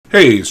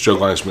Hey, it's Joe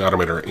Lyons from the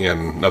Automator,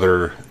 and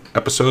another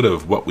episode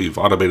of what we've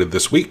automated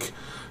this week.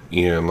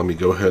 And let me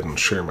go ahead and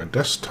share my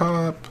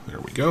desktop. There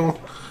we go.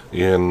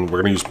 And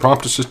we're going to use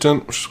Prompt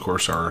Assistant, which is, of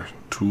course, our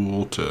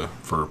tool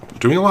for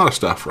doing a lot of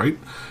stuff, right?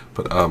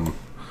 But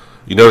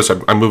you notice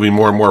I'm moving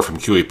more and more from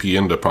QAP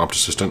into Prompt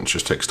Assistant. It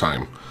just takes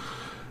time.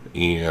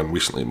 And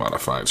recently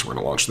modified, so we're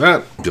going to launch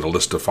that. Get a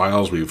list of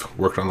files we've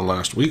worked on the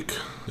last week.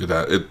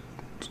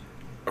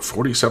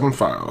 47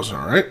 files.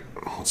 All right.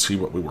 Let's see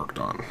what we worked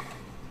on.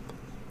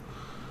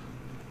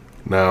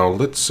 Now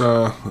let's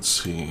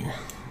see,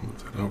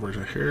 move that over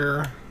to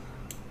here,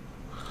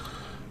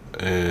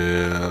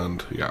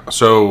 and yeah.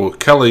 So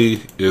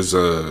Kelly is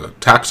a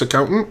tax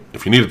accountant.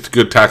 If you need a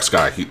good tax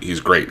guy,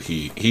 he's great.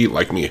 He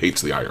like me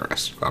hates the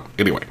IRS.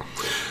 Anyway,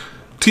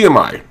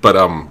 TMI. But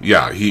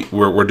yeah,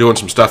 we're doing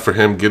some stuff for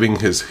him. Getting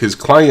his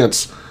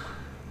clients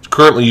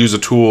currently use a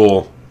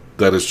tool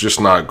that is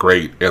just not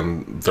great,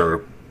 and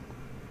they're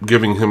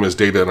giving him his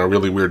data in a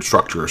really weird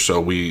structure. So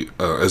we,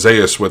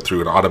 Isaias went through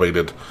and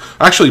automated.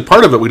 Actually,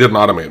 part of it we didn't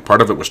automate.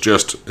 Part of it was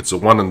just, it's a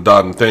one and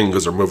done thing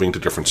because they're moving to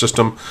a different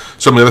system.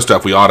 Some of the other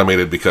stuff we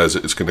automated because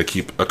it's going to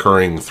keep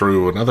occurring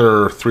through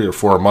another 3 or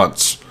 4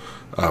 months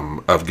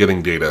of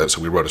getting data. So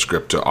we wrote a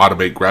script to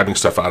automate grabbing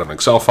stuff out of an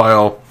Excel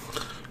file,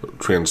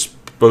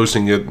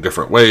 transposing it in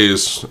different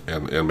ways,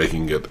 and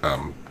making it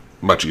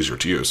much easier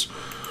to use.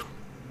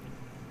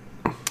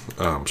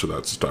 So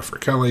that's stuff for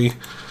Kelly.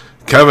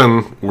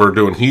 Kevin,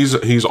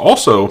 he's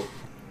also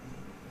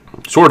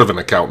sort of an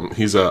accountant.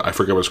 He's I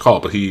forget what it's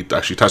called, but he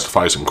actually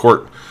testifies in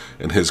court,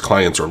 and his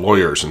clients are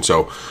lawyers. And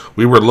so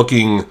we were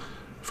looking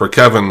for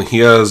Kevin. He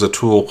has a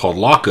tool called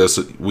Locus.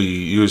 We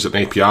use an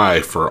API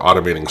for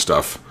automating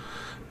stuff,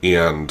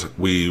 and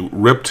we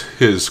ripped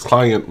his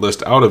client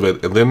list out of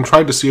it and then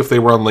tried to see if they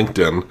were on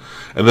LinkedIn.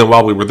 And then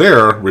while we were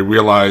there, we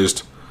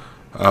realized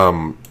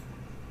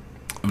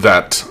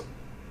that,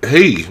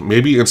 hey,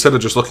 maybe instead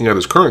of just looking at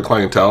his current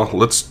clientele,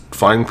 let's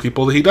find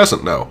people that he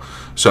doesn't know.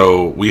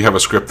 So we have a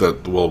script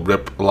that will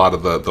rip a lot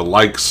of the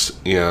likes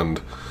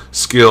and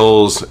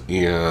skills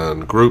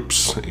and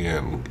groups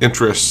and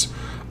interests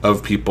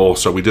of people.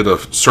 So we did a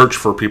search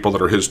for people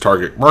that are his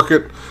target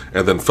market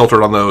and then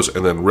filtered on those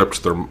and then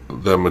ripped them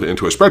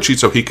into a spreadsheet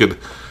so he could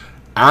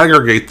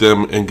aggregate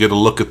them and get a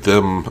look at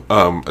them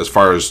as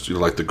far as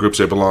like the groups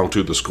they belong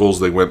to, the schools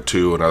they went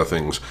to, and other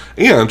things.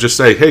 And just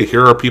say, hey,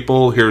 here are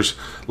people, here's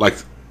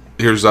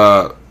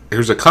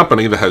a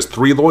company that has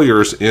 3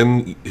 lawyers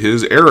in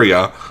his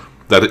area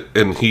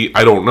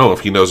I don't know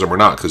if he knows them or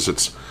not, because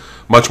it's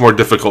much more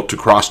difficult to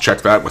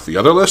cross-check that with the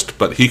other list,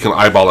 but he can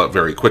eyeball it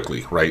very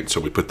quickly, right? So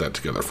we put that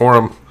together for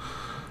him.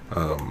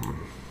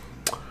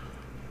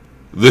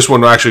 This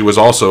one actually was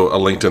also a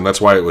LinkedIn. That's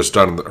why it was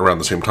done around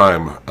the same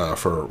time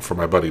for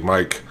my buddy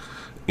Mike.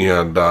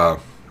 And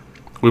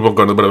we won't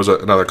go into it, but it was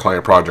another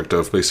client project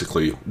of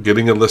basically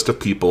getting a list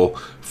of people,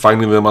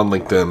 finding them on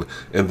LinkedIn,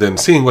 and then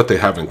seeing what they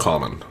have in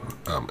common.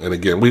 And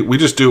again,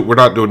 we're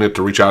not doing it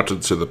to reach out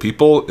to the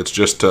people. It's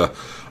just to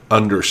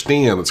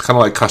understand. It's kind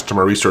of like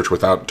customer research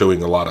without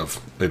doing a lot of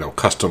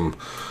custom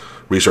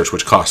research,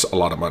 which costs a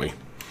lot of money.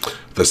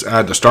 This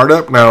add to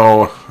startup.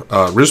 Now,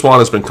 Rizwan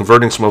has been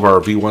converting some of our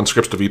V1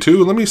 scripts to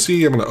V2. Let me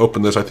see. I'm going to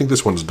open this. I think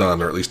this one's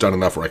done, or at least done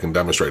enough where I can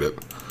demonstrate it.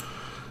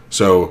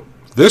 So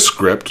this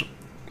script,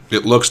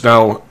 it looks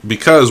now,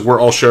 because we're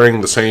all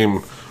sharing the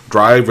same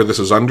drive where this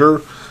is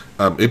under,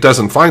 it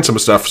doesn't find some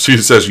stuff. See,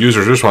 it says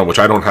users this one, which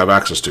I don't have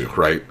access to,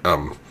 right?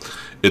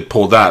 It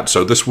pulled that,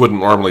 so this wouldn't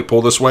normally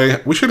pull this way.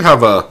 We should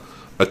have a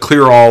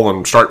clear all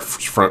and start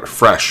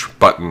fresh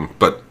button,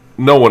 but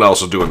no one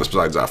else is doing this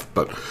besides F.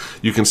 But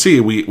you can see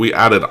we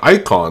added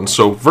icons.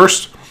 So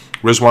first,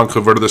 Rizwan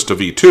converted this to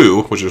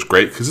V2, which is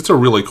great because it's a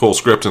really cool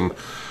script. And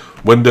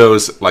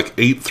Windows like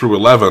 8 through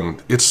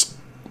 11, it's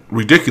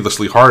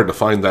ridiculously hard to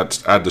find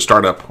that add to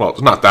startup. Well,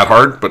 it's not that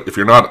hard, but if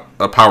you're not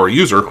a power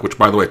user, which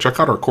by the way, check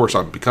out our course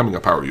on becoming a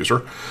power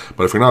user.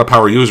 But if you're not a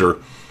power user,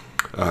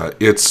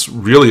 it's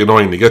really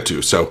annoying to get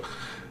to. So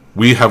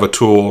we have a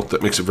tool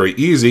that makes it very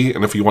easy.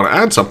 And if you want to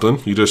add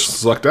something, you just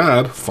select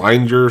add,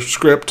 find your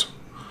script.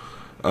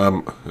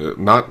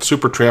 Not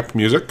Supertramp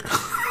music,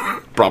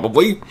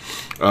 probably,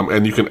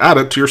 and you can add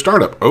it to your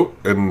startup. Oh,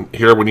 and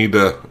here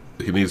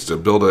he needs to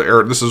build an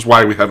error. This is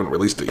why we haven't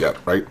released it yet,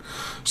 right?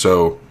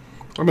 So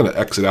I'm going to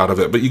exit out of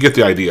it, but you get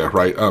the idea,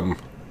 right?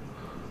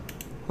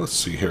 Let's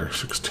see here,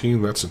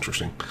 16, that's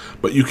interesting.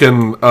 But you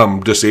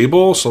can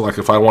disable, so like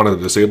if I wanted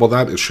to disable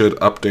that, it should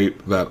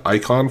update that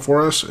icon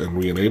for us and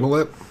re-enable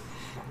it.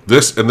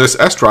 This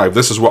S drive,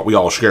 this is what we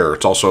all share.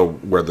 It's also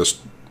where this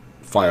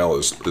file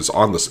is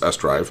on this S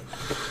drive,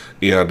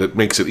 and it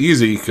makes it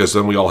easy because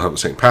then we all have the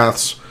same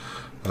paths.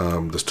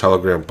 This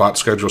Telegram bot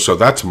schedule, so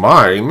that's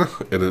mine,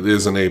 and it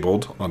is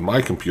enabled on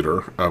my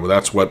computer.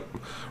 That's what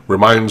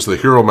reminds the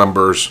Hero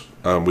members.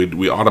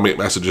 We automate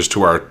messages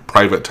to our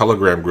private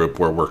Telegram group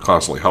where we're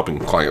constantly helping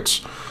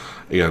clients,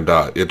 and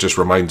it just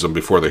reminds them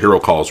before the Hero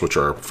calls, which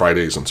are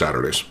Fridays and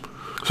Saturdays.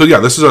 So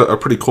yeah, this is a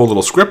pretty cool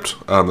little script.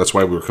 That's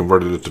why we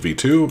converted it to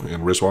V2,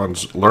 and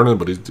Rizwan's learning,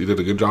 but he did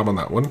a good job on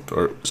that one.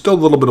 Or still a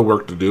little bit of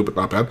work to do, but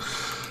not bad.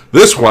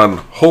 This one,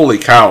 holy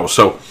cow.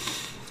 So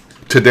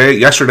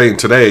yesterday and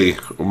today,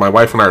 my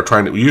wife and I are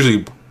trying to,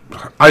 usually,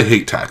 I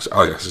hate tax.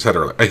 Like I said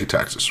earlier, I hate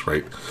taxes,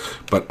 right?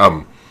 But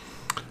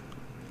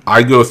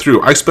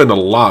I spend a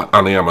lot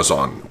on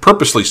Amazon,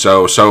 purposely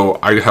so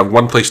I have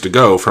one place to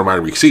go for my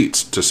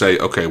receipts to say,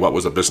 okay, what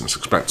was a business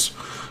expense?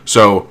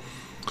 So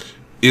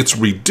it's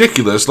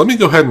ridiculous. Let me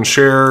go ahead and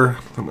share.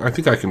 I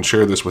think I can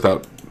share this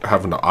without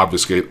having to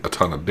obfuscate a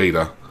ton of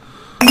data.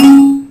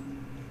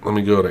 Let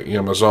me go to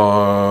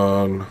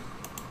Amazon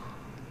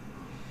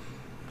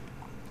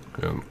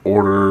and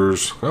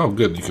orders. Oh,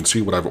 good. You can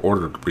see what I've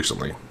ordered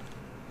recently.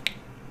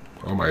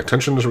 Oh, my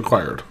attention is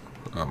required.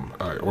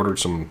 I ordered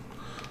some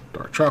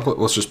dark chocolate.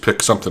 Let's just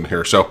pick something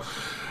here. So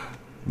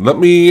let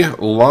me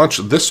launch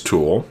this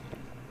tool.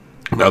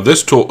 Now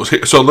this tool,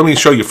 so let me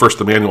show you first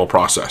the manual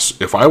process.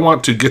 If I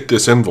want to get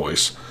this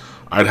invoice,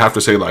 I'd have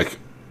to say like,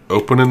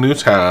 open a new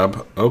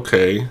tab,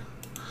 okay,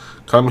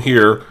 come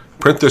here,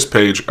 print this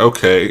page,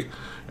 okay,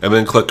 and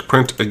then click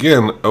print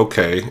again,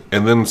 okay,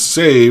 and then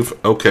save,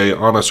 okay,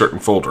 on a certain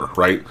folder,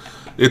 right?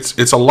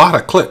 It's a lot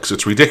of clicks.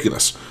 It's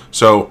ridiculous.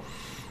 So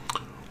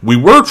we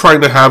were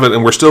trying to have it,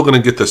 and we're still going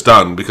to get this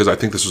done because I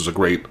think this is a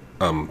great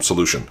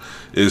solution,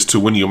 is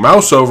to when you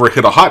mouse over,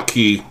 hit a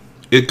hotkey,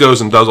 it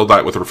goes and does all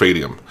that with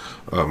Refadium.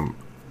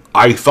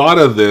 I thought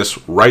of this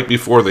right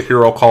before the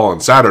hero call on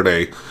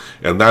Saturday,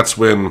 and that's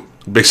when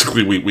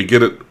basically we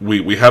get it.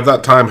 We have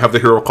that time, have the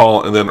hero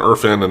call, and then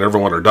Irfan and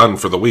everyone are done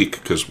for the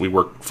week because we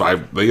work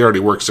they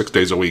already work 6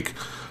 days a week.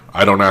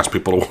 I don't ask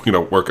people to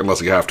work unless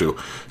you have to.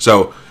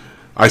 So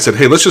I said,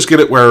 hey, let's just get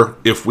it where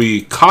if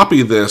we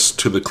copy this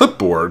to the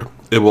clipboard,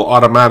 it will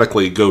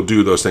automatically go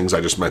do those things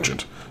I just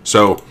mentioned.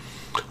 So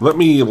let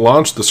me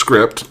launch the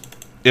script,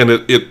 and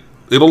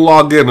it'll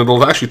log in.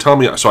 It'll actually tell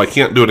me, so I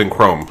can't do it in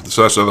Chrome.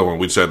 So that's the other one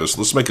we said is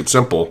let's make it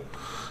simple.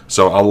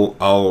 So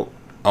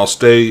I'll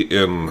stay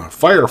in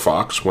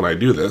Firefox when I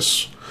do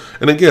this.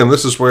 And again,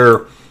 this is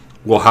where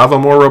we'll have a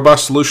more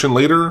robust solution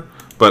later,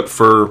 but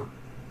for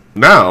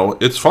now,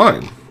 it's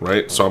fine,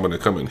 right? So I'm going to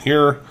come in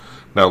here.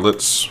 Now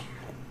let's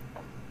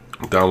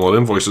download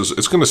invoices.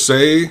 It's going to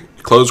say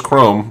close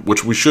Chrome,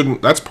 which we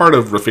shouldn't. That's part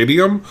of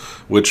Refadium,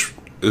 which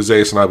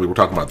Zayas and I, we were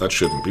talking about. That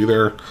shouldn't be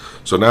there.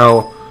 So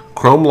now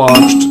Chrome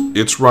launched.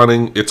 It's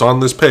running. It's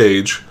on this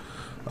page.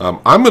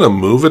 I'm going to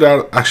move it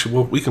out. Actually,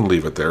 well, we can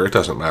leave it there. It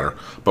doesn't matter.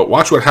 But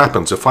watch what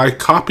happens. If I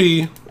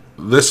copy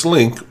this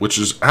link, which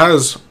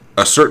has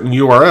a certain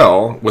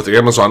URL with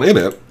Amazon in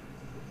it,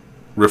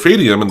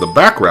 Refadium in the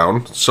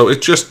background, so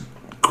it just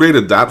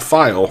created that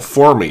file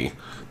for me.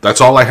 That's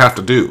all I have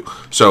to do.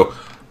 So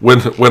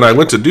when I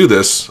went to do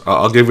this,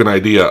 I'll give you an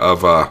idea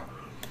of,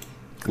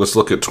 let's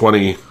look at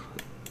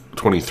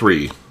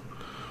 2023.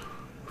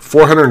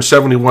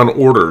 471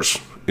 orders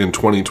in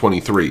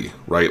 2023,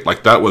 right?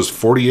 Like that was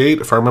 48,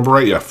 if I remember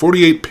right. Yeah,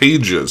 48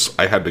 pages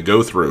I had to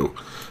go through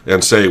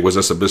and say, was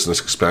this a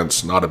business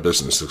expense, not a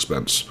business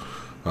expense?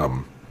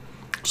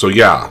 So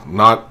yeah,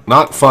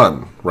 not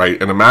fun, right?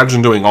 And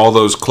imagine doing all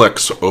those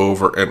clicks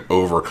over and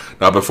over.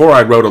 Now, before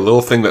I wrote a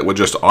little thing that would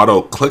just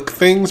auto-click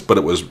things, but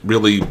it was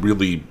really,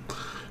 really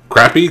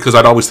crappy because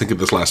I'd always think of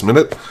this last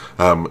minute.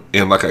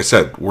 And like I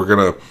said, we're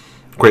going to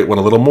create one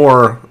a little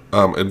more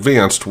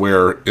advanced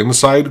where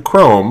inside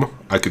Chrome,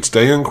 I could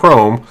stay in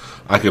Chrome,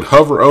 I could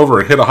hover over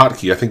and hit a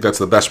hotkey. I think that's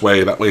the best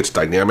way. That way it's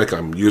dynamic.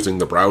 I'm using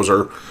the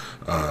browser,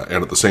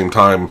 and at the same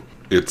time,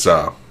 it's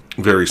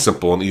very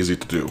simple and easy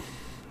to do.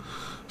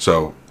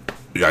 So,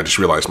 yeah, I just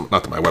realized,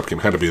 not that my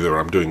webcam had to be there,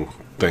 I'm doing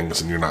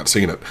things and you're not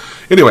seeing it.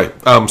 Anyway,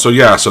 so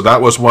yeah, so that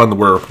was one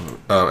where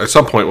at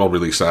some point we'll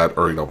release that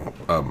or,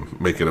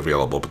 make it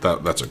available.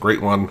 But that's a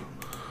great one.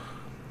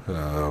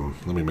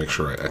 Let me make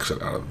sure I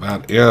exit out of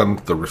that and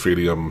the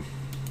Refadium.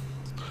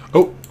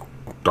 Oh,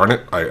 darn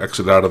it. I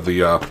exited out of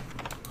the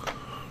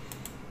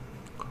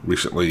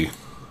recently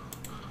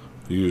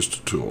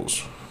used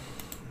tools.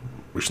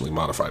 Recently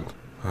modified.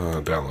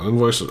 Download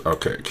invoices.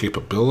 Okay,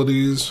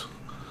 capabilities.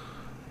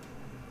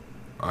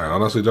 I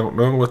honestly don't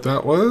know what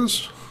that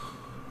was.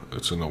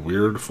 It's in a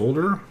weird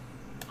folder.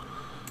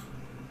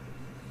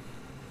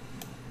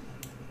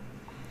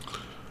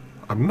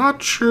 I'm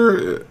not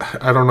sure.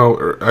 I don't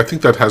know. I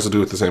think that has to do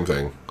with the same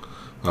thing.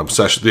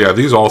 Session. Yeah,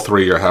 these all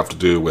three have to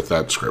do with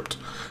that script.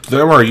 The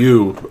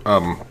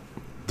MRU,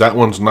 that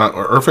one's not.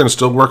 Irfan's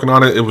still working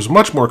on it. It was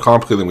much more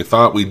complicated than we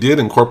thought. We did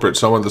incorporate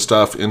some of the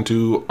stuff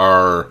into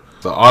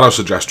the auto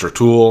suggester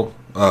tool,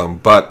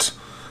 but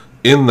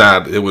in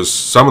that, it was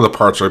some of the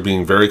parts are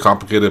being very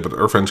complicated, but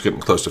Irfan's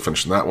getting close to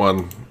finishing that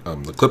one.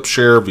 The clip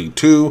share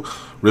v2,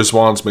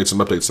 Rizwan's made some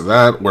updates to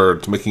that where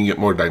it's making it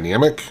more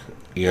dynamic,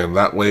 and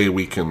that way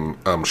we can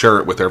share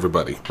it with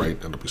everybody, right?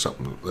 It'll be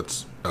something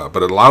that's,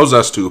 but it allows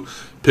us to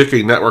pick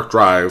a network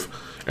drive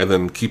and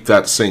then keep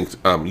that synced,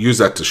 use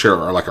that to share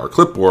our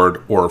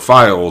clipboard or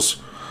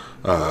files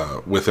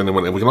with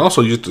anyone, and we can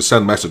also use it to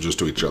send messages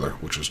to each other,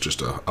 which is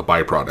just a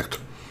byproduct.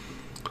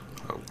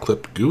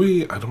 Clip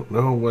GUI, I don't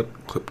know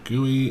what clip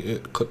GUI,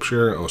 clip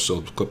share, oh,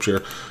 still clip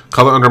share.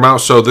 Color under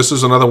mouse, so this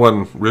is another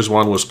one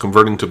Rizwan was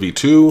converting to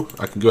V2.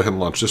 I can go ahead and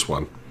launch this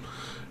one.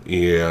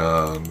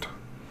 And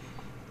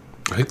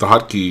think the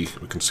hotkey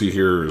we can see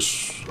here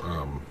is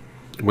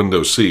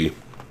Windows C.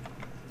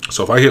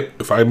 So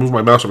if I move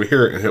my mouse over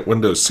here and hit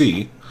Windows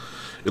C,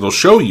 it'll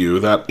show you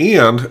that,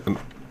 and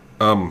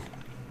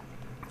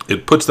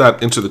it puts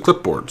that into the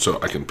clipboard.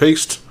 So I can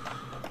paste.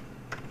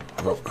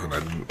 Oh, and I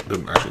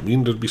didn't actually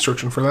mean to be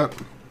searching for that.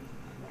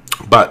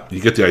 But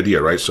you get the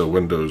idea, right? So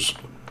Windows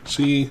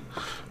C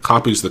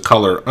copies the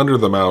color under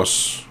the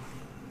mouse.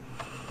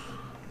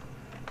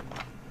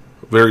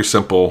 Very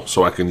simple,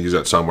 so I can use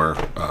that somewhere.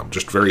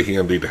 Just very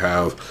handy to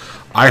have.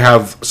 I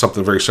have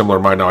something very similar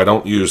in mind now. I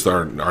don't use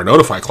our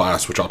Notify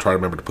class, which I'll try to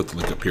remember to put the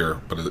link up here,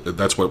 but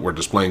that's what we're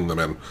displaying them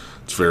in.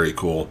 It's very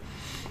cool.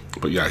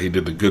 But yeah, he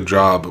did a good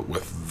job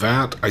with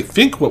that. I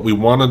think what we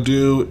want to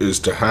do is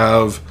to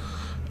have,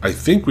 I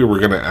think we were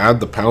going to add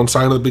the pound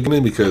sign at the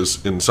beginning,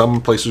 because in some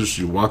places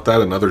you want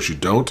that and others you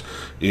don't.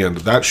 And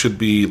that should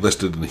be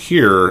listed in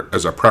here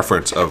as a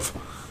preference of,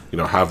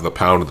 have the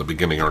pound at the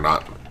beginning or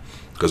not.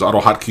 Because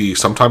AutoHotkey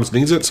sometimes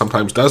needs it,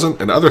 sometimes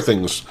doesn't, and other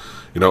things,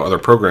 other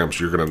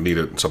programs, you're going to need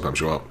it, and sometimes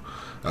you won't.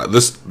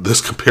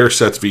 This compare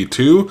sets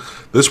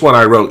v2. This one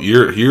I wrote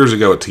years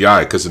ago at TI,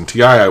 because in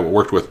TI I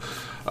worked with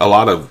a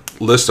lot of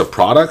lists of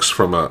products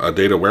from a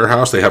data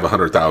warehouse. They have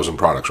 100,000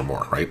 products or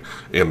more, right?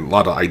 And a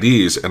lot of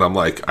IDs, and I'm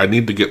like, I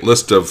need to get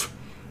lists of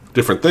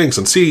different things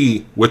and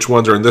see which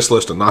ones are in this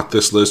list and not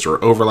this list,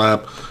 or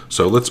overlap.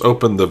 So let's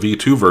open the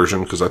v2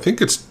 version, because I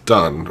think it's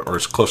done, or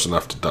it's close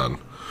enough to done.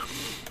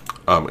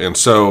 And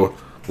so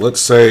let's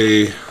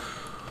say,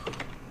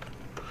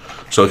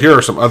 so here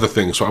are some other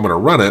things. So I'm going to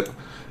run it,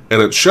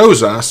 and it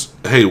shows us,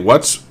 hey,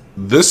 what's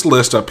this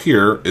list up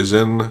here is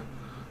in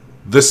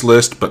this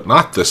list, but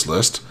not this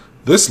list.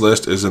 This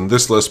list is in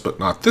this list, but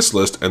not this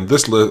list. And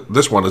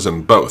this one is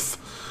in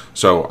both.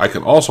 So I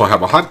can also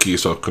have a hotkey.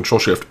 So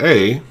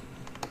Control-Shift-A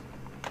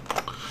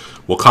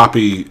will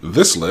copy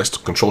this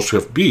list.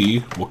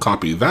 Control-Shift-B will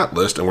copy that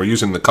list. And we're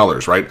using the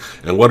colors, right?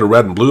 And what do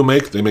red and blue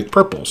make? They make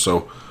purple.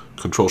 So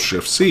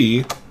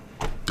Control-Shift-C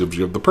gives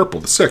you the purple,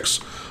 the 6.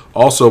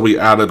 Also, we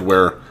added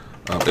where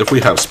if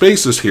we have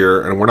spaces here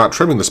and we're not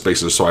trimming the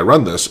spaces, so I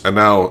run this, and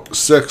now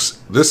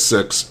this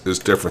 6 is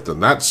different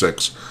than that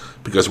 6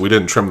 because we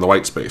didn't trim the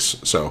white space.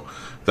 So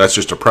that's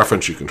just a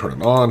preference. You can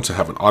turn it on to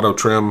have an auto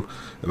trim,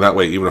 and that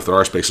way, even if there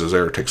are spaces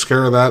there, it takes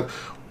care of that.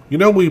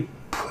 We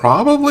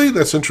probably,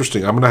 that's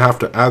interesting. I'm going to have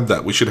to add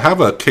that. We should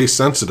have a case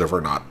sensitive or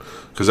not,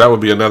 because that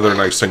would be another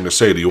nice thing to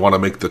say. Do you want to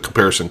make the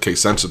comparison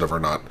case sensitive or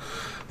not?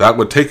 That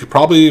would take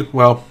probably,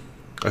 well,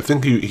 I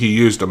think he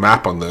used a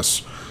map on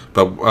this,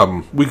 but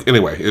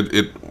anyway,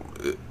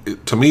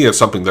 it to me, it's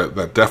something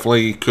that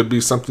definitely could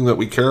be something that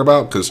we care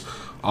about, because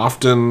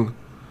often,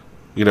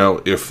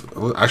 if,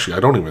 actually, I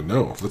don't even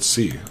know. Let's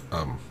see.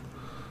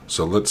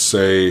 So let's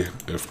say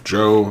if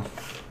Joe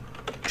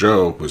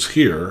was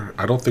here,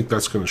 I don't think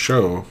that's going to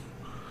show.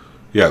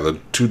 Yeah, the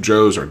two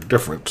Joes are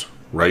different,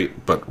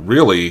 right? But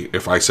really,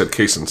 if I said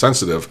case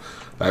insensitive,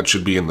 that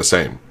should be in the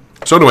same.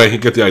 So anyway, you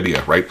get the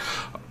idea, right?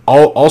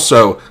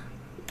 Also,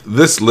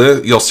 this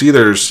list, you'll see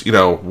there's,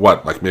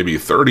 like maybe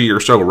 30 or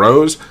so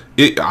rows.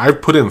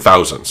 I've put in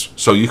thousands.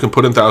 So you can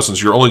put in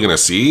thousands. You're only going to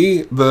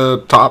see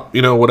the top,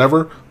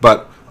 whatever.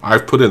 But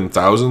I've put in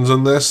thousands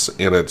in this,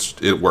 and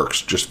it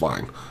works just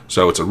fine.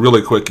 So it's a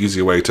really quick,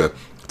 easy way to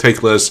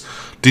take lists,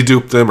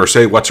 dedupe them, or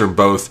say what's in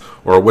both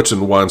or what's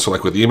in one. So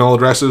like with email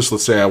addresses,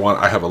 let's say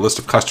I have a list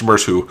of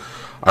customers who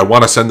I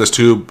want to send this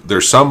to.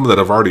 There's some that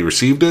have already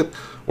received it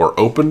or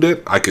opened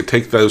it. I could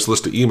take those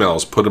list of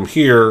emails, put them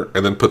here,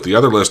 and then put the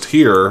other list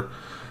here,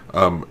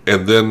 and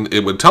then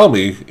it would tell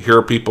me, here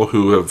are people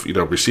who have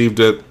received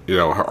it,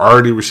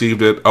 already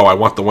received it. Oh, I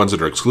want the ones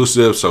that are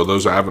exclusive, so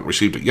those that haven't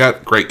received it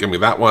yet, great, give me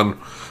that one.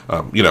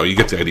 You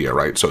get the idea,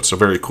 right? So it's a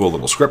very cool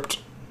little script.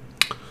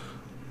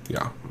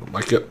 Yeah, I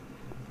like it.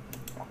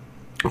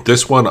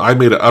 This one, I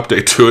made an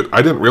update to it.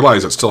 I didn't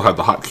realize it still had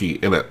the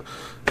hotkey in it,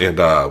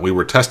 and we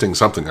were testing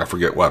something, I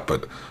forget what,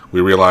 but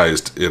we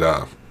realized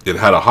it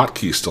had a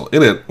hotkey still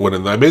in it.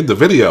 When I made the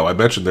video, I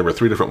mentioned there were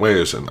 3 different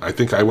ways, and I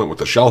think I went with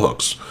the shell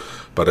hooks.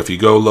 But if you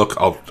go look,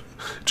 I'll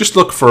just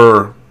look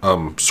for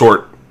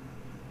sort,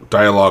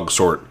 dialog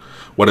sort.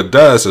 What it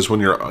does is when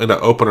you're in an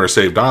open or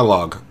save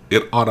dialog,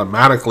 it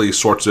automatically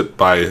sorts it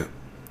by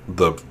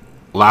the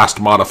last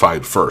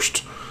modified first,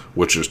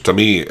 which is, to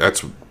me,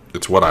 it's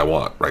what I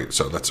want, right?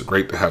 So that's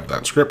great to have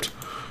that script.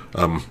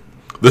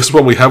 This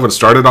one we haven't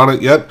started on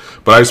it yet,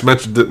 but I just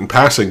mentioned it in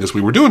passing because we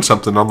were doing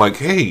something. I'm like,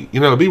 hey,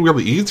 it'd be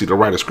really easy to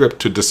write a script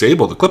to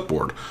disable the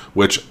clipboard,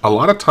 which a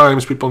lot of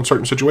times people in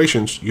certain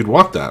situations, you'd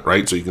want that,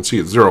 right? So you can see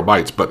it's 0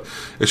 bytes, but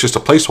it's just a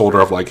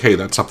placeholder of like, hey,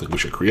 that's something we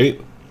should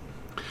create.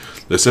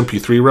 This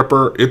MP3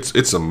 ripper,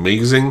 it's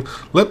amazing.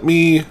 Let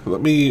me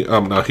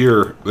now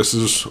here, this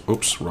is,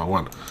 oops, wrong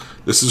one.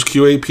 This is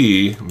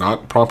QAP,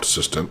 not Prompt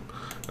Assistant,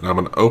 and I'm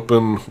going to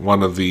open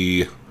one of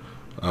the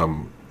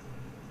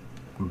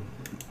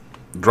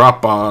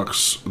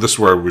Dropbox. This is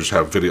where we just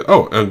have video.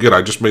 Oh, and again,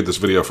 I just made this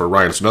video for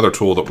Ryan. It's another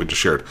tool that we just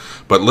shared.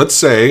 But let's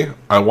say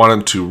I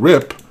wanted to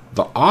rip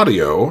the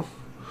audio.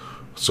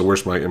 So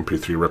where's my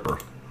MP3 ripper?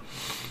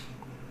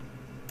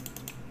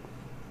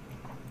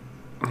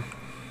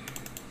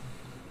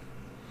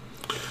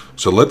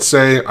 So let's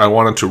say I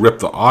wanted to rip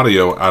the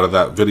audio out of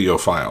that video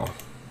file.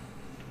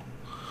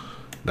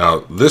 Now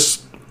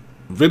this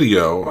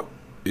video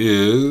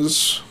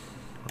is,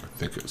 I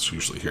think it's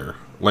usually here,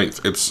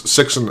 length. It's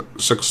 6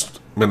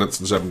 minutes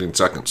and 17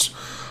 seconds.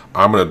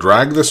 I'm going to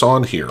drag this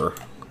on here.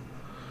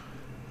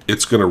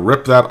 It's going to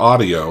rip that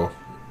audio,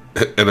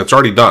 and it's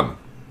already done,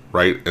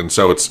 right? And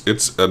so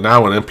it's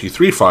now an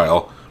MP3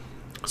 file,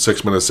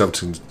 6 minutes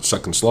 17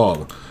 seconds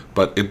long,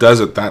 but it does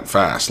it that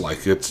fast.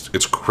 Like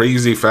it's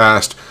crazy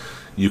fast.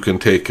 You can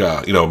take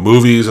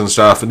movies and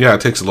stuff, and yeah,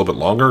 it takes a little bit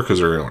longer because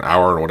they're an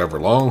hour or whatever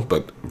long,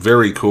 but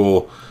very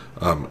cool.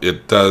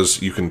 It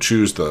does. You can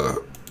choose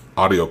the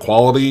audio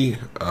quality.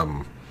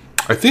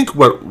 I think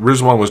what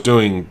Rizwan was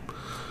doing,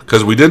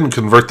 because we didn't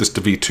convert this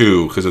to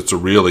V2 because it's a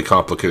really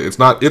complicated. It's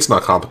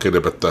not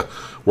complicated, but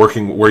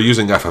we're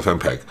using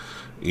FFmpeg,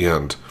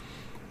 and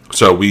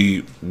so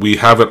we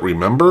have it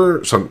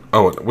remember some.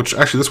 Oh, which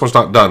actually this one's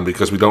not done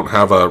because we don't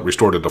have a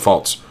restore to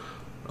defaults.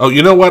 Oh,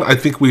 you know what? I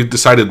think we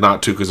decided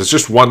not to because it's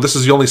just one. This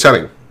is the only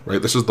setting,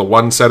 right? This is the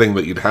one setting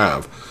that you'd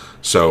have.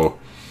 So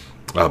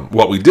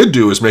what we did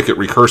do is make it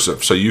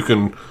recursive. So you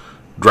can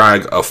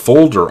drag a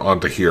folder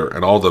onto here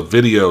and all the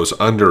videos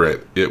under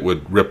it, it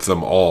would rip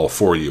them all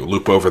for you,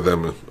 loop over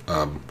them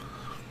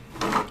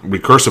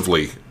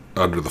recursively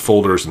under the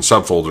folders and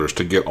subfolders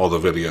to get all the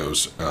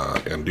videos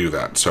and do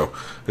that. So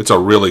it's a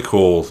really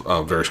cool,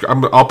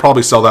 I'll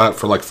probably sell that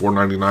for like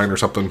 $4.99 or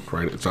something,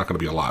 right? It's not going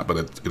to be a lot, but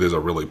it is a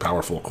really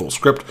powerful, cool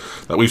script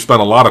that we've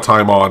spent a lot of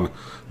time on.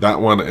 That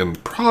one,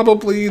 and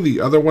probably the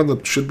other one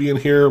that should be in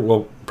here,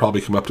 we'll probably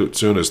come up to it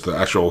soon, is the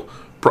actual,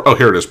 oh,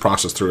 here it is,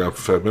 process through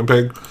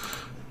FFmpeg.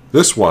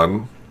 This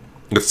one,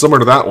 it's similar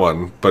to that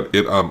one, but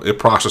it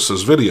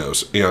processes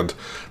videos, and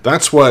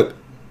that's what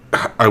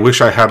I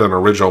wish I had an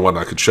original one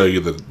I could show you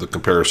the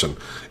comparison.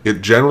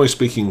 It, generally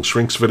speaking,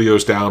 shrinks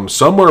videos down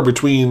somewhere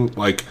between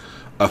like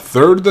a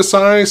third the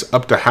size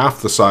up to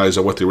half the size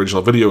of what the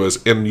original video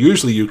is, and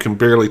usually you can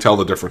barely tell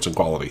the difference in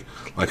quality.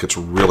 Like, it's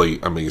really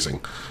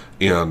amazing.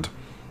 And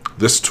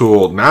this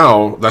tool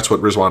now, that's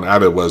what Rizwan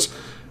added, was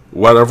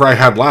whatever I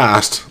had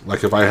last,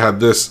 like if I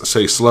had this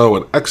say slow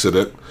and exit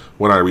it,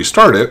 when I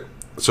restart it,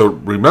 so it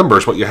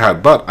remembers what you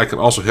had, but I can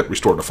also hit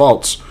restore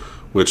defaults,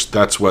 which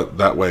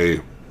that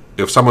way,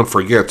 if someone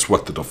forgets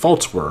what the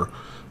defaults were,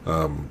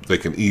 they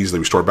can easily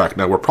restore back.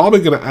 Now we're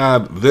probably going to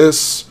add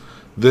this,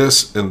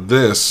 and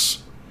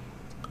this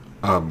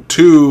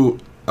to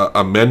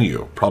a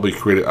menu. Probably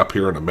create it up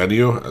here in a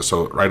menu,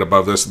 so right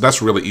above this.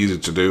 That's really easy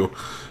to do.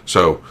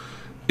 So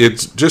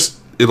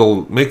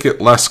it'll make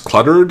it less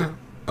cluttered.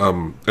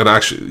 And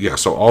actually, yeah,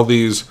 so all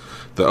these,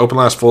 the open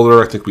last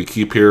folder, I think we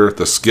keep here.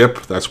 The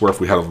skip, that's where if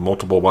we have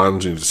multiple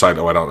ones and you decide,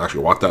 oh, I don't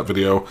actually want that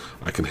video,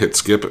 I can hit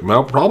skip. It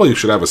probably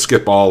should have a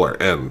skip all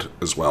or end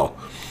as well.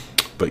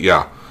 But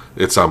yeah,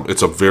 it's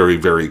a very,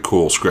 very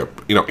cool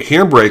script.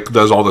 Handbrake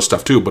does all this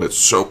stuff too, but it's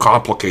so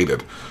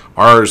complicated.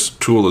 Ours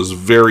tool is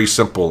very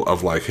simple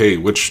of like, hey,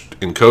 which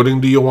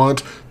encoding do you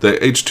want? The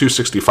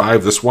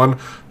H265,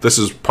 this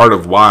is part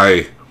of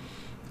why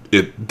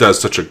it does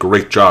such a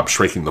great job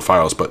shrinking the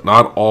files, but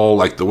not all,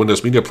 like the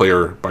Windows Media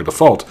Player by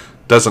default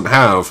doesn't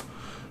have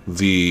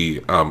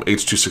the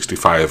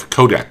H265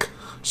 codec.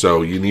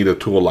 So you need a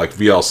tool like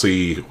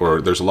VLC,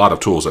 or there's a lot of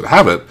tools that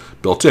have it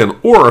built in,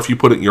 or if you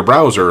put it in your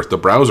browser, the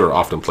browser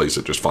often plays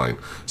it just fine.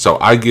 So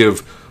I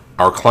give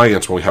our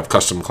clients, when we have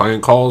custom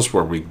client calls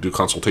where we do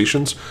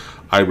consultations,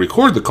 I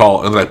record the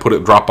call and then I put it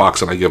in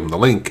Dropbox and I give them the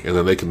link, and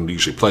then they can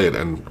usually play it,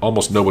 and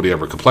almost nobody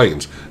ever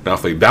complains. Now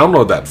if they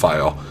download that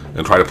file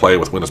and try to play it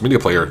with Windows Media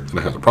Player, then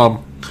I have a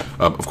problem.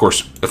 Of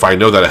course, if I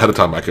know that ahead of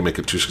time, I can make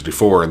it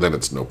 264 and then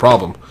it's no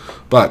problem.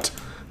 But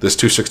this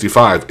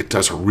 265, it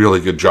does a really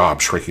good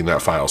job shrinking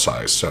that file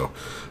size. So,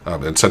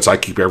 and since I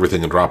keep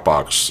everything in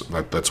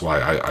Dropbox, that's why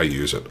I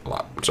use it a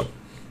lot. So,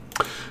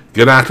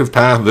 get active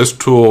path. This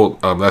tool,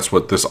 that's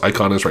what this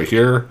icon is right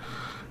here.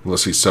 And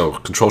let's see. So,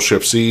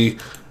 Control-Shift-C.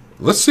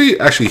 Let's see.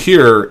 Actually,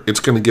 here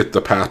it's going to get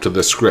the path to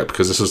this script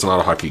because this is an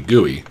AutoHotkey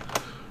GUI.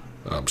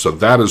 So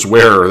that is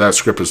where that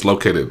script is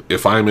located.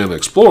 If I'm in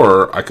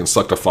Explorer, I can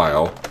select a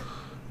file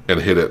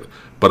and hit it.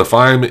 But if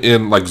I'm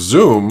in like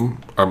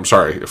Zoom,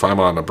 if I'm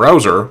on a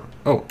browser,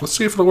 oh, let's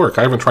see if it'll work.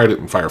 I haven't tried it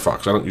in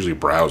Firefox. I don't usually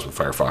browse in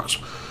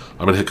Firefox.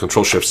 I'm going to hit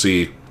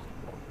Control-Shift-C.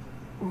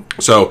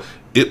 So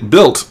it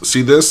built,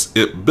 see this?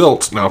 It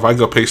built, now if I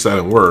go paste that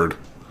in Word,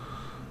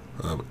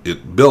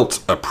 it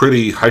built a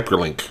pretty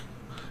hyperlink.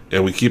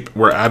 And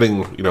we're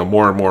adding,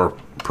 more and more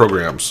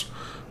programs.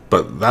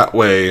 But that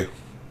way,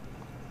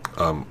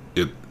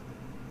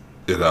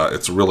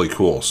 it's really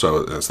cool.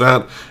 So that's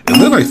that.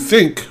 And then I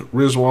think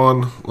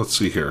Rizwan, let's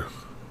see here.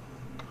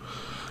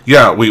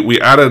 Yeah, we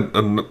added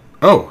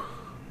well,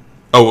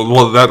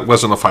 that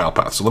wasn't a file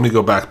path. So let me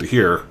go back to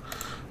here.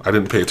 I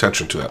didn't pay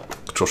attention to that.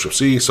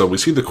 Control-Shift-C. So we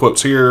see the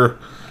quotes here,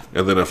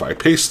 and then if I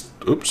paste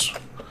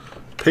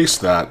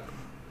that.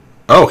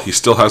 Oh, he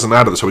still hasn't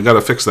added it. So we got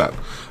to fix that.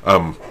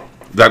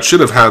 That should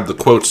have had the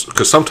quotes,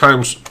 because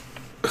sometimes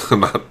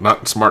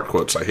not smart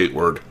quotes. I hate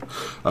Word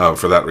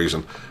for that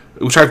reason,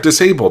 which I've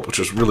disabled, which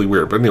is really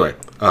weird. But anyway,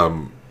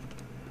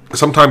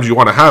 sometimes you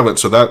want to have it,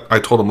 so that I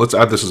told him, let's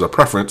add this as a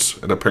preference,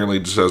 and apparently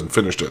it just hasn't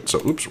finished it.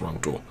 So, oops, wrong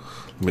tool.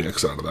 Let me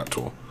exit out of that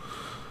tool.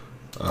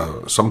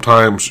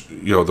 Sometimes,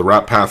 the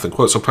wrap path and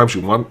quotes, sometimes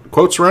you want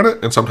quotes around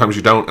it, and sometimes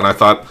you don't. And I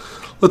thought,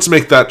 let's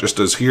make that just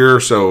as here,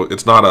 so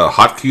it's not a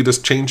hotkey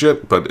to change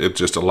it, but it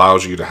just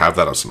allows you to have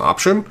that as an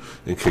option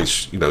in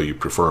case, you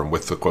prefer them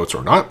with the quotes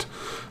or not.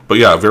 But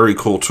yeah, very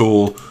cool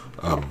tool.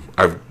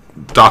 I've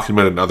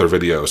documented in other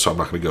videos, so I'm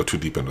not going to go too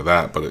deep into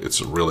that, but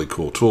it's a really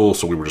cool tool,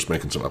 so we were just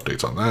making some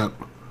updates on that.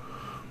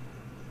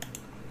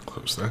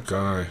 Close that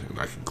guy, and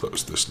I can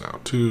close this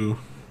now too.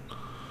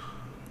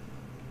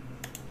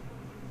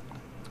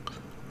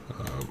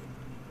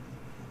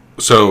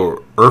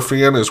 So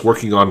Irfan is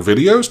working on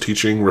videos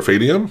teaching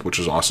Rafadium, which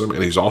is awesome,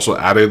 and he's also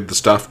added the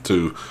stuff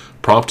to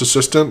Prompt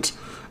Assistant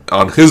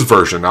on his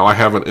version. Now I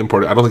haven't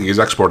imported, I don't think he's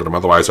exported them,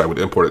 otherwise I would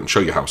import it and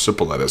show you how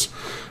simple that is.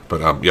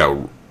 But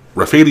yeah,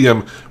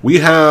 Rafadium, we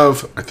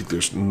have, I think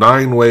there's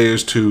 9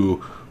 ways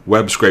to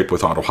web scrape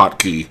with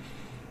AutoHotkey.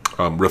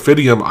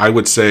 Rafadium, I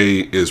would say,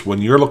 is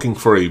when you're looking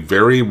for a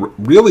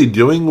really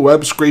doing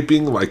web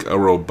scraping, like a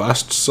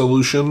robust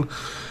solution.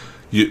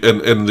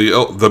 And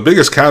the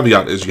biggest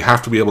caveat is you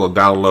have to be able to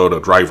download a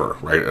driver,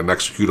 right, an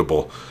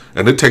executable,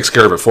 and it takes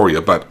care of it for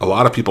you. But a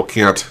lot of people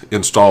can't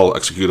install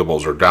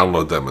executables or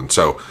download them, and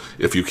so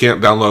if you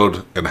can't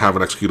download and have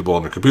an executable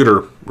on your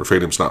computer,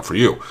 Rafadium's not for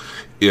you.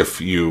 If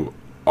you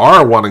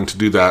are wanting to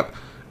do that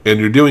and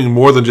you're doing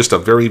more than just a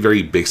very,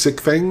 very basic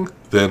thing,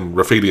 then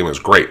Rafadium is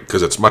great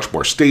because it's much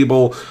more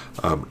stable.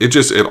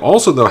 It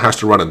also though has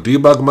to run in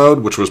debug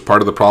mode, which was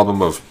part of the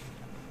problem of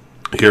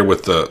here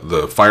with the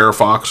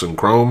Firefox and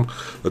Chrome.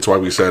 That's why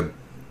we said,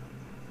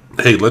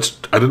 hey,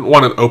 I didn't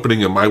want it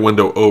opening in my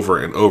window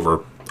over and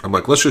over. I'm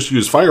like, let's just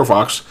use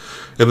Firefox,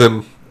 and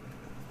then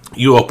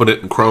you open it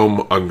in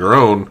Chrome on your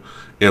own,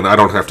 and I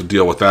don't have to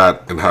deal with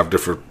that and have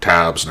different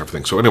tabs and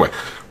everything. So anyway,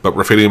 but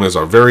Rafadium is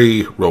a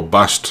very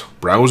robust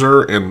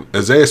browser, and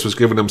Isaias was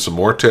giving him some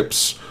more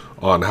tips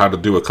on how to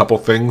do a couple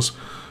things.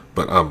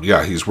 But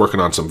yeah, he's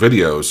working on some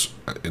videos,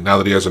 and now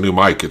that he has a new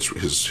mic,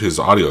 his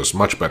audio is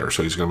much better.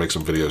 So he's going to make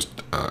some videos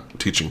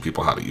teaching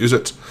people how to use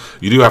it.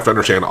 You do have to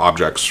understand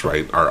objects,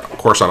 right? Our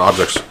course on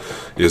objects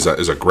is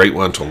a great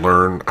one to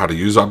learn how to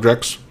use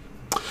objects.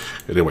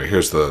 Anyway,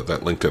 here's that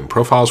LinkedIn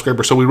profile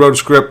scraper. So we wrote a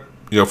script,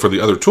 for the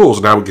other tools.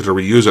 Now we get to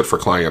reuse it for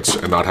clients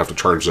and not have to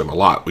charge them a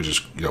lot. We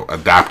just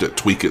adapt it,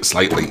 tweak it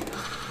slightly.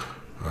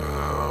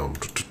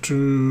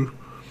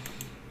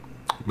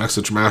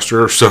 Message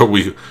Master.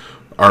 So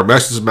our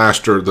Message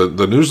Master,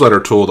 the newsletter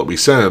tool that we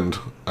send,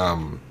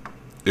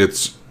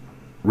 it's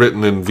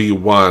written in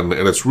V1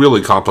 and it's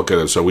really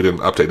complicated, so we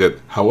didn't update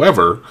it.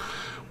 However,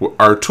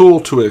 our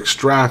tool to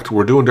extract,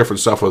 we're doing different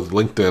stuff with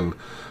LinkedIn,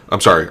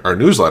 our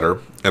newsletter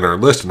and our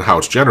list and how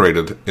it's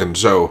generated. And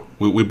so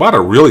we bought a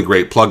really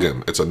great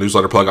plugin. It's a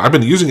newsletter plugin. I've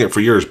been using it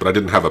for years, but I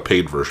didn't have a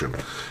paid version.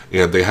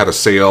 And they had a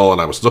sale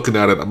and I was looking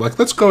at it. I'm like,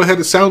 let's go ahead.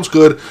 It sounds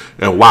good.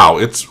 And wow,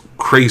 it's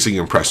crazy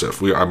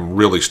impressive. I'm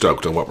really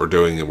stoked on what we're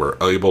doing, and we're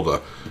able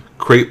to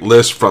create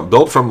lists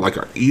built from like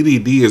our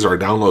EDD is our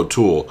download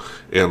tool,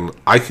 and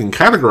I can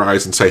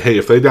categorize and say, hey,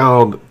 if they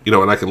download,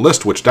 and I can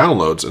list which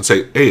downloads and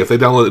say, hey, if they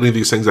download any of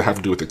these things that have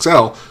to do with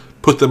Excel,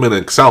 put them in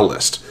an Excel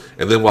list,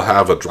 and then we'll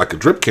have a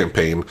drip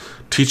campaign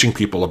teaching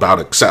people about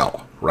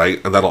Excel,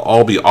 right? And that'll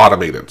all be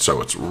automated.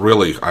 So it's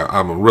really,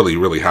 I'm really,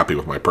 really happy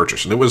with my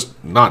purchase, and it was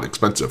not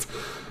expensive.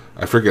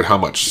 I forget how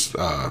much,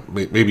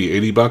 maybe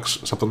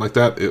 $80, something like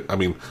that.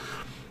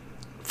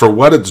 For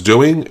what it's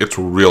doing, it's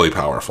really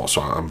powerful.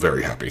 So I'm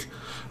very happy.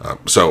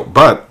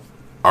 But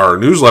our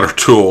newsletter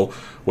tool,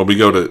 when we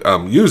go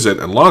to use it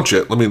and launch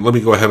it, let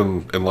me go ahead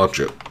and launch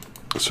it.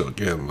 So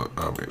again,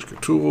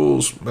 HQ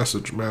Tools,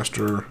 Message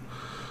Master.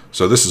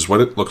 So this is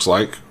what it looks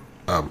like.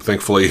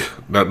 Thankfully,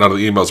 none of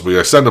the emails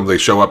I send them, they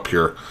show up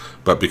here.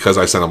 But because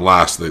I sent them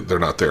last, they're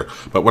not there.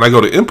 But when I go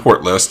to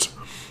import list,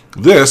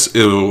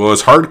 it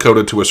was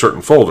hard-coded to a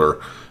certain folder,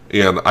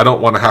 and I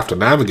don't want to have to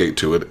navigate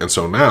to it. And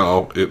so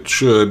now it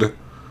should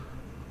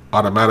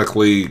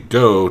automatically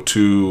go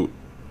to,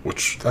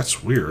 which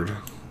that's weird.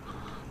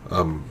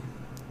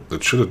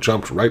 It should have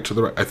jumped right to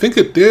the right. I think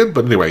it did,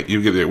 but anyway,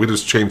 you get it. We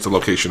just changed the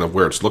location of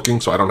where it's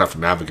looking, so I don't have to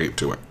navigate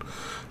to it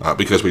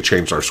because we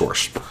changed our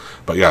source.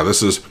 But yeah,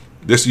 this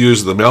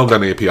uses the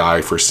Mailgun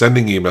API for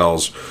sending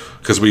emails,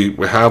 because we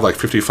have like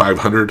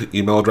 5,500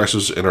 email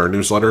addresses in our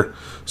newsletter.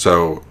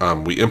 So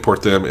we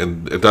import them,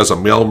 and it does a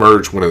mail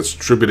merge when it's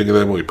distributing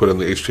them. We put in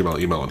the HTML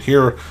email in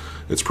here.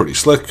 It's pretty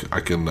slick. I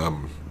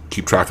can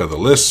keep track of the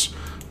lists,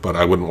 but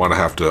I wouldn't want to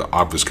have to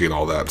obfuscate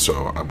all that,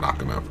 so I'm not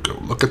going to go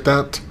look at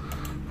that.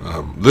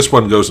 This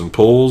one goes and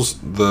pulls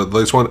the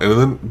latest one, and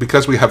then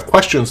because we have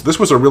questions, this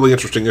was a really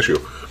interesting issue.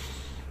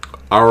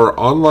 Our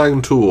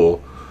online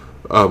tool,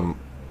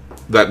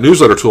 that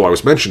newsletter tool I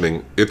was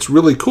mentioning, it's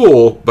really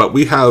cool, but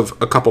we have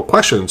a couple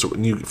questions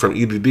from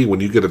EDD. When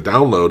you get a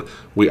download,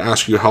 we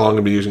ask you how long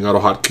you've been using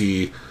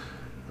AutoHotkey,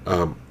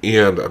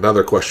 and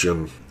another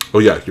question, oh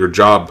yeah, your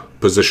job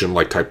position,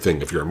 like type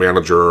thing, if you're a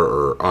manager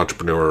or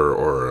entrepreneur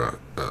or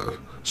a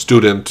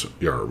student,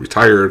 you're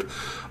retired,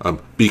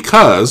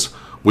 because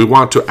we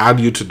want to add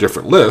you to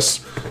different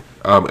lists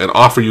and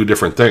offer you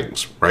different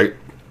things, right?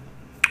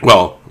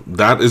 Well,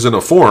 that is in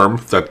a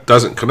form that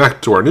doesn't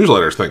connect to our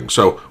newsletter thing.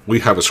 So we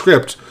have a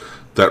script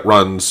that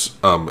runs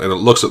and it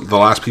looks at the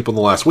last people in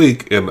the last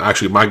week and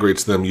actually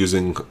migrates them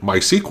using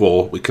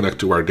MySQL. We connect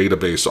to our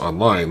database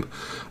online.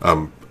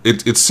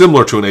 It's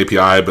similar to an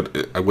API,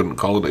 but I wouldn't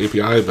call it an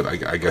API, but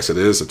I guess it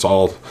is. It's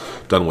all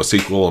done with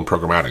SQL and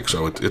programmatic,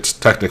 so it's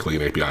technically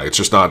an API. It's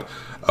just not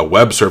a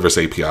web service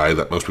API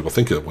that most people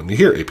think of when you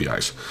hear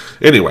APIs.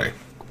 Anyway,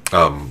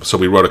 so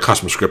we wrote a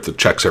custom script that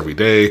checks every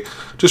day,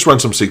 just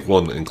runs some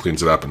SQL and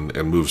cleans it up and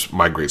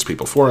migrates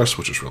people for us,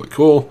 which is really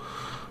cool.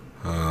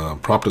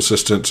 Prompt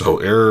assistant, so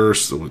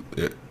errors.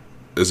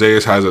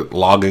 Isaiah has it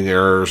logging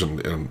errors,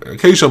 and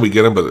occasionally we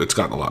get them, but it's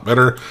gotten a lot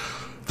better.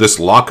 This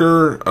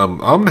locker, I'm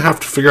going to have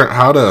to figure out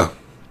how to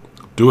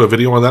do a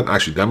video on that and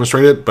actually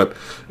demonstrate it, but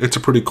it's a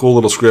pretty cool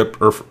little script.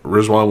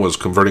 Rizwan was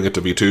converting it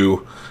to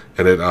V2,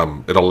 and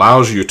it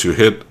allows you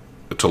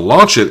to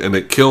launch it, and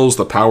it kills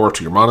the power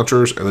to your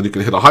monitors, and then you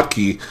can hit a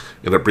hotkey,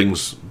 and it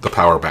brings the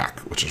power back,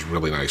 which is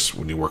really nice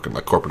when you work in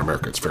like corporate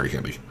America. It's very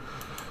handy.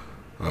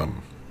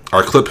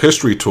 Our clip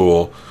history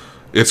tool,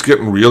 it's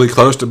getting really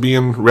close to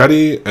being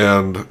ready,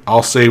 and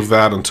I'll save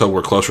that until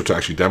we're closer to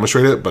actually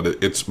demonstrate it, but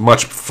it's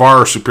much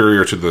far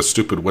superior to the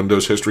stupid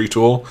Windows history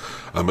tool.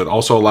 It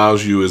also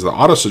allows you, as the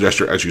auto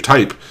suggester, as you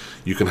type,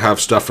 you can have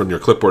stuff from your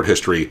clipboard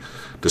history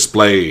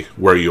display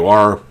where you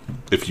are.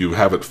 If you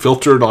have it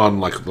filtered on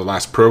like the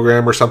last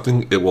program or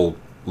something, it will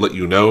let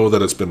you know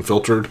that it's been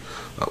filtered.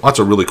 Lots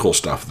of really cool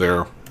stuff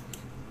there.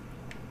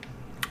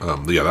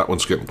 Yeah, that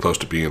one's getting close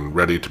to being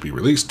ready to be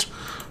released.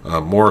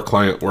 More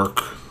client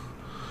work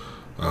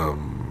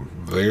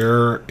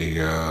there,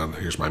 and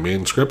here's my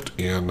main script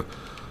and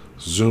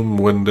Zoom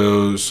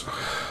windows.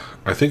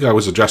 I think I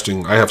was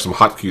adjusting. I have some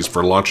hotkeys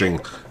for launching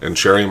and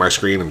sharing my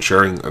screen and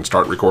sharing and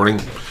start recording,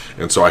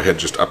 and so I had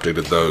just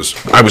updated those.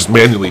 I was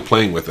manually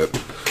playing with it,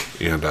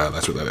 and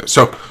that's what that is.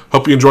 So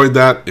hope you enjoyed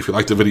that. If you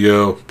liked the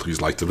video,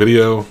 please like the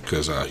video,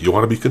 because you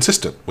want to be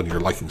consistent when you're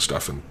liking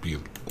stuff and be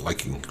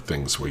liking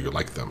things where you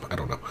like them. I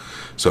don't know.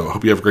 So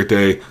hope you have a great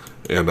day,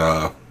 and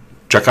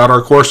check out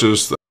our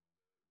courses.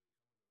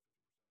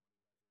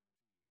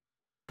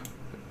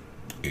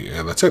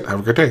 And that's it.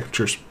 Have a great day.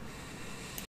 Cheers.